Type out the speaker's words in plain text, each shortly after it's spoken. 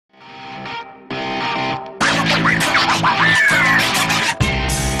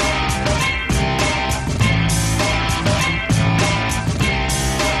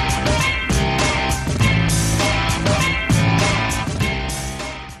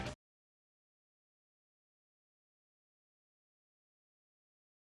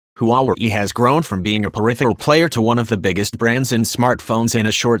Huawei has grown from being a peripheral player to one of the biggest brands in smartphones in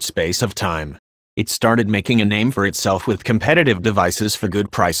a short space of time. It started making a name for itself with competitive devices for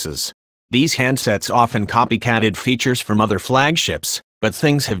good prices. These handsets often copycatted features from other flagships, but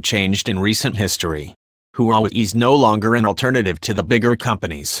things have changed in recent history. Huawei is no longer an alternative to the bigger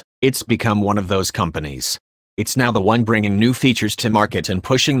companies. It's become one of those companies. It's now the one bringing new features to market and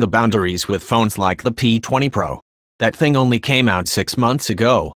pushing the boundaries with phones like the P20 Pro. That thing only came out 6 months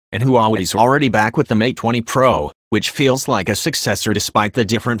ago, and Huawei's already back with the Mate 20 Pro, which feels like a successor despite the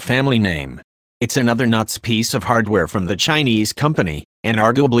different family name. It's another nuts piece of hardware from the Chinese company, and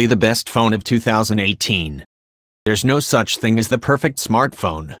arguably the best phone of 2018. There's no such thing as the perfect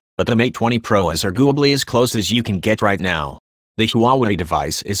smartphone, but the Mate 20 Pro is arguably as close as you can get right now. The Huawei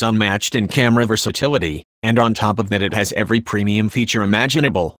device is unmatched in camera versatility, and on top of that it has every premium feature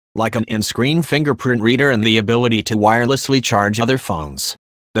imaginable, like an in-screen fingerprint reader and the ability to wirelessly charge other phones.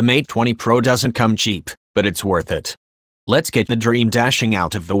 The Mate 20 Pro doesn't come cheap, but it's worth it. Let's get the dream dashing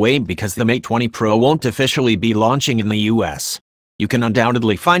out of the way because the Mate 20 Pro won't officially be launching in the US. You can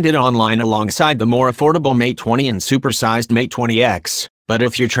undoubtedly find it online alongside the more affordable Mate 20 and supersized Mate 20X, but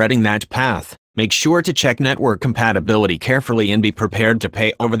if you're treading that path, make sure to check network compatibility carefully and be prepared to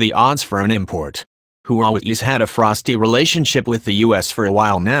pay over the odds for an import. Huawei's had a frosty relationship with the US for a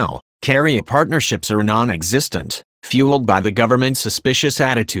while now. Carrier partnerships are non-existent, fueled by the government's suspicious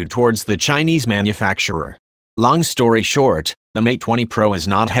attitude towards the Chinese manufacturer. Long story short, the Mate 20 Pro is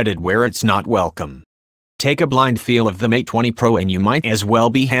not headed where it's not welcome. Take a blind feel of the Mate 20 Pro and you might as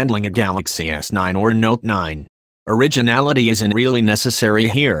well be handling a Galaxy S9 or Note 9. Originality isn't really necessary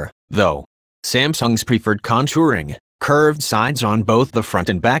here, though. Samsung's preferred contouring, curved sides on both the front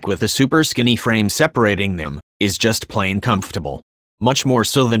and back with a super skinny frame separating them, is just plain comfortable. Much more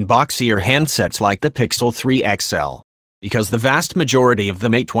so than boxier handsets like the Pixel 3 XL. Because the vast majority of the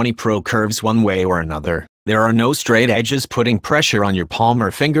Mate 20 Pro curves one way or another, there are no straight edges putting pressure on your palm or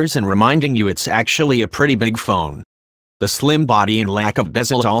fingers and reminding you it's actually a pretty big phone. The slim body and lack of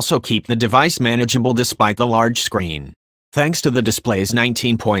bezels also keep the device manageable despite the large screen. Thanks to the display's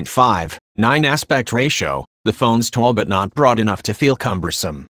 19.59 aspect ratio, the phone's tall but not broad enough to feel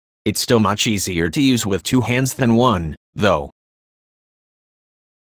cumbersome. It's still much easier to use with two hands than one, though.